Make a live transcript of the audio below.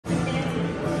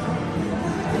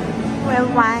We're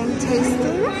wine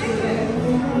tasting.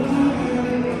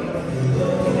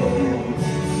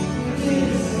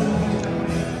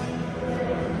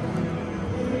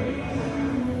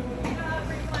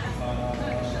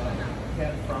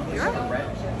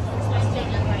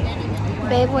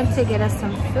 Babe went to get us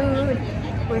some food.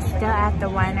 We're still at the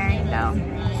winery though.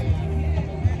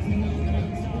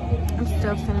 I'm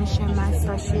still finishing my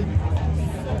slushie.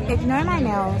 Ignore my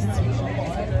nails.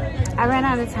 I ran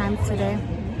out of time today.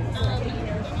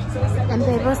 And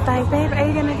babe was like, babe, are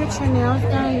you gonna get your nails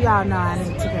done? Y'all know I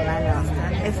need to get my nails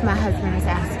done. If my husband is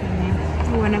asking me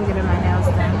when I'm getting my nails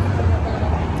done.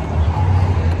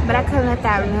 But I couldn't let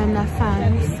that ruin the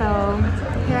fun, so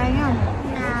here I am.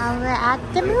 Now we're at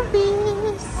the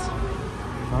movies.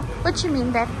 Huh? What you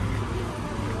mean, babe?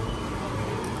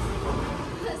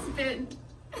 Husband.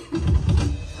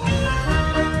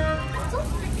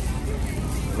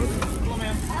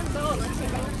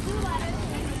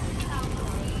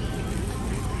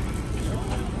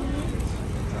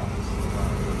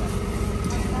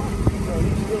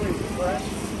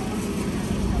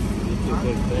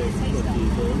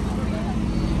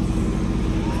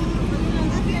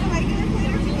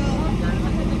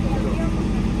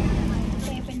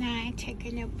 Babe and I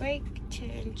taking a break to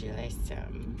enjoy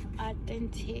some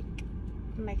authentic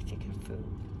Mexican food.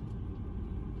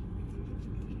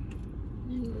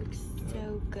 It looks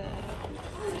so good.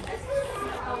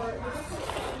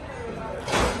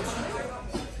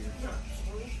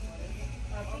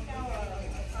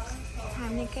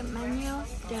 Time to get my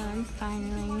nails done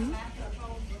finally.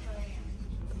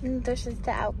 And this is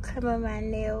the outcome of my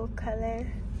nail color.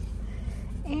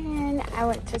 And I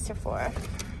went to Sephora.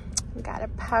 Got a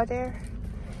powder.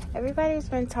 Everybody's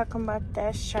been talking about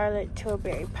the Charlotte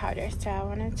Tilbury powder, so I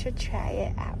wanted to try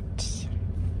it out.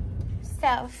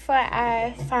 So for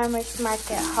our farmer's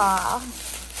market haul,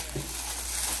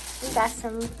 we got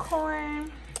some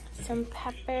corn, some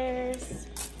peppers,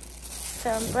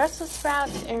 some Brussels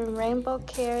sprouts and rainbow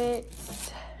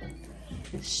carrots,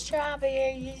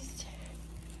 strawberries,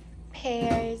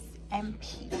 pears, and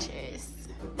peaches.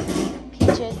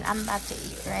 Peaches I'm about to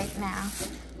eat right now.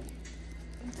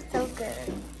 So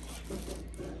good.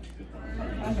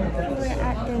 We're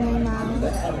at dinner now.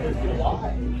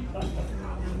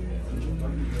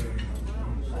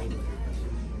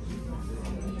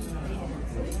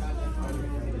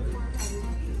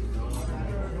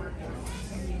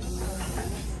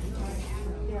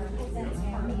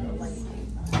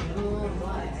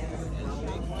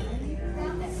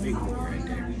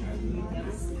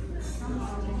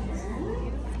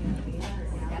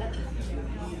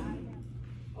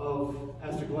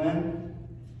 Pastor Glenn,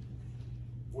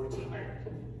 we're tired.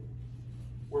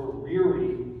 We're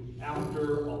weary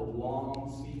after a long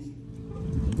season.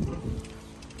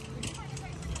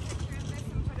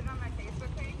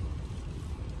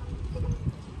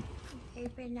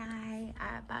 Abe and I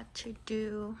are about to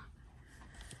do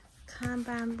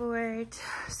Kanban board.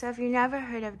 So if you never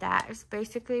heard of that, it's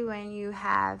basically when you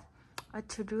have a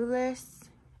to-do list,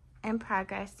 in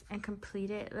progress, and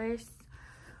completed list.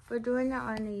 We're doing that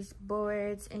on these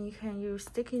boards, and you can use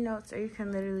sticky notes or you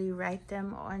can literally write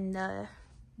them on the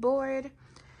board.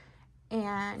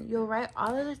 And you'll write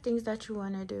all of the things that you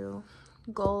want to do,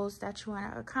 goals that you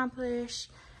want to accomplish,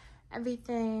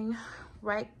 everything.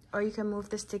 Right, or you can move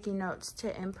the sticky notes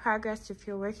to in progress if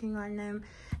you're working on them.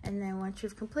 And then once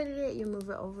you've completed it, you move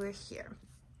it over here.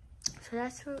 So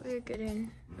that's what we're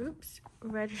getting,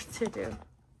 ready to do.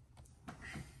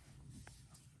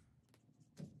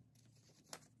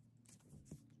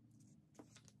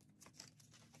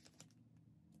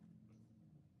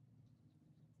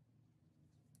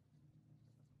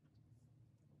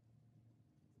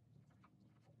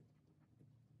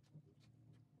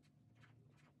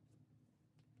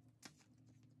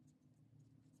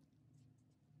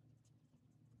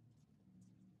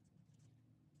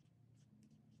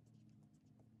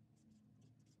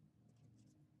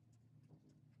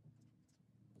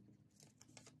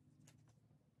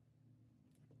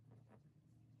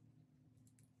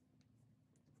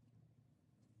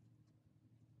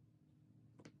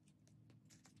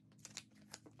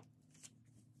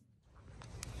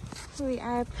 We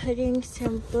are putting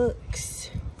some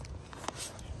books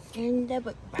in the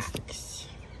book box.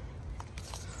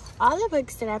 All the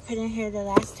books that I put in here the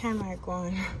last time are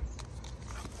gone.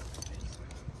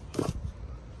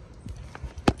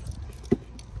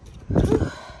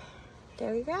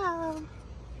 There we go.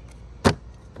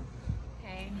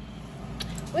 Okay.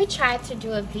 We tried to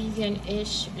do a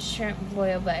vegan-ish shrimp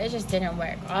boil, but it just didn't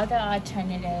work. All the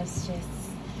alternatives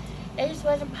it just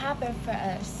wasn't popping for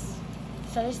us.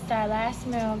 So this is our last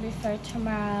meal before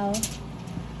tomorrow.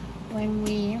 when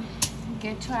we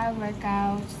get to our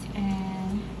workouts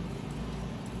and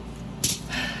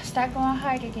start going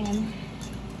hard again.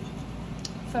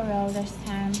 For real this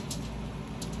time.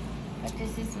 But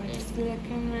this is what it's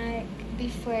looking like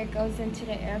before it goes into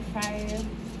the air fryer.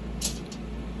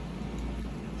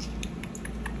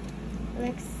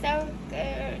 Looks so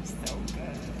good, so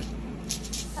good.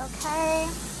 Okay,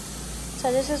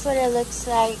 so this is what it looks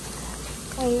like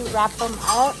when you wrap them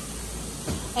up.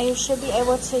 And you should be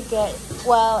able to get,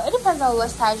 well, it depends on what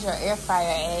size your air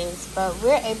fryer is, but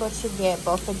we're able to get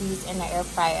both of these in the air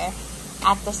fryer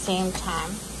at the same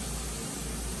time.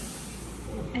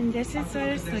 And this is what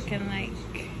it's looking like.